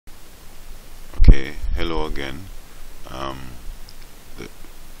Okay, hello again. Um, the,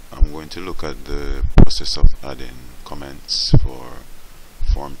 I'm going to look at the process of adding comments for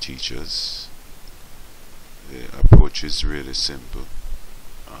form teachers. The approach is really simple.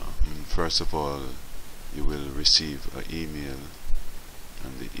 First of all, you will receive an email,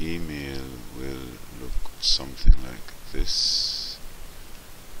 and the email will look something like this.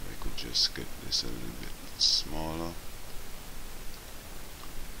 I could just get this a little bit smaller.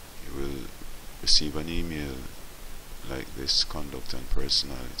 You will receive an email like this: conduct and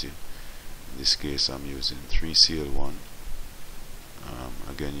personality. In this case I'm using 3CL1.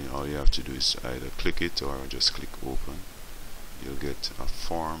 Again, all you have to do is either click it or just click open. You'll get a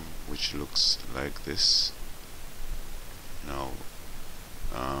form which looks like this. Now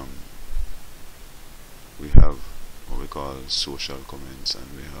we have what we call social comments, and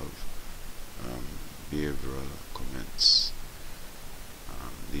we have behavioral comments.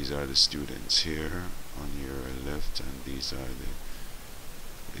 These are the students here on your left, and these are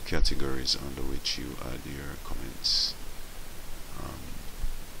the categories under which you add your comments.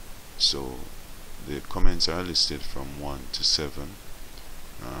 So the comments are listed from 1 to 7,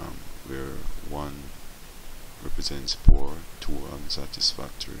 where 1 represents poor, 2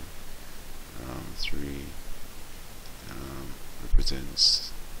 unsatisfactory, 3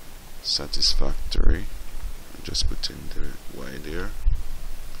 represents satisfactory. I'm just putting the Y there.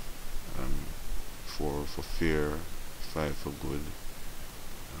 4 for fair, 5 for good,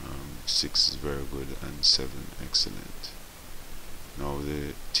 6 is very good, and 7 excellent. Now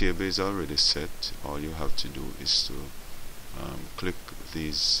the table is already set. All you have to do is to click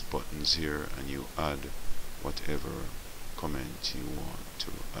these buttons here, and you add whatever comment you want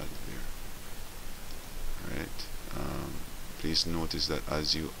to add there. Right. Please notice that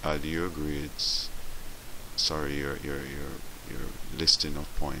as you add your grades, your listing of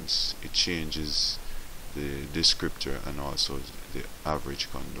points, it changes the descriptor and also the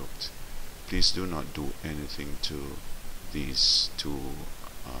average conduct. Please do not do anything to these two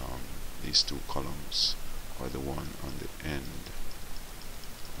columns, or the one on the end,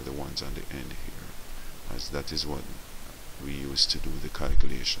 or the ones on the end here, as that is what we use to do the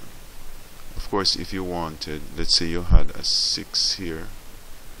calculation. Of course, if you wanted, let's say you had a 6 here,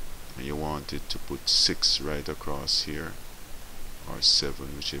 and you wanted to put 6 right across here, or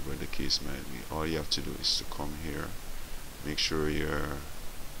 7, whichever the case might be, all you have to do is to come here, make sure you're,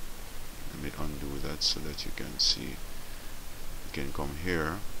 let me undo that so that you can see. You can come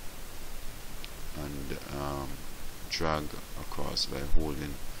here and drag across by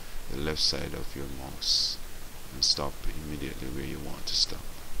holding the left side of your mouse, and stop immediately where you want to stop.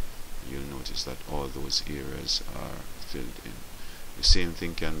 You'll notice that all those areas are filled in. The same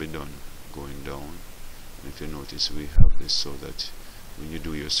thing can be done going down. And if you notice, we have this so that when you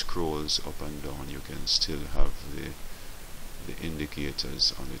do your scrolls up and down, you can still have the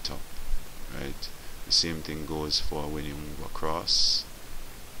indicators on the top, right? The same thing goes for when you move across.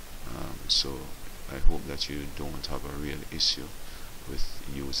 So I hope that you don't have a real issue with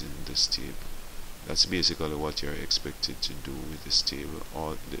using this table. That's basically what you're expected to do with this table.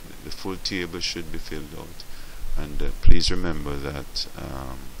 All the full table should be filled out, and please remember that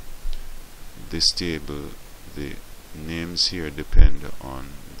this table, the names here depend on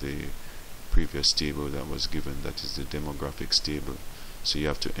the previous table that was given, that is the demographics table. So you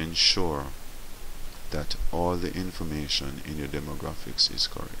have to ensure that all the information in your demographics is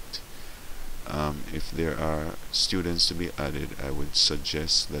correct. If there are students to be added, I would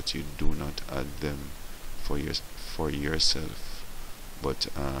suggest that you do not add them for yourself, but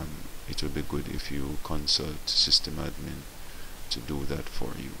it would be good if you consult system admin to do that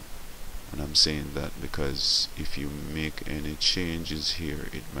for you. And I'm saying that because if you make any changes here,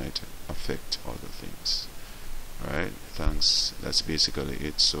 it might affect other things. Alright, thanks. That's basically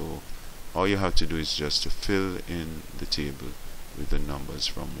it. So all you have to do is just to fill in the table with the numbers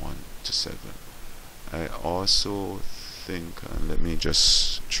from 1 to 7. I also think, let me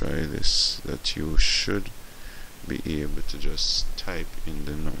just try this, that you should be able to just type in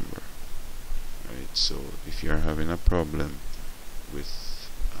the number. Right, so if you're having a problem with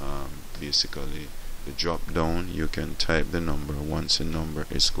basically the drop down, you can type the number. Once a number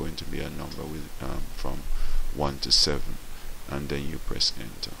is going to be a number with from 1 to 7, and then you press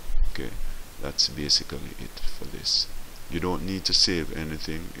enter. Okay, that's basically it for this. You don't need to save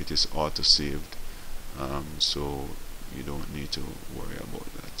anything, it is auto saved, so you don't need to worry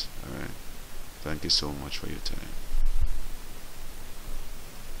about that. Alright, thank you so much for your time.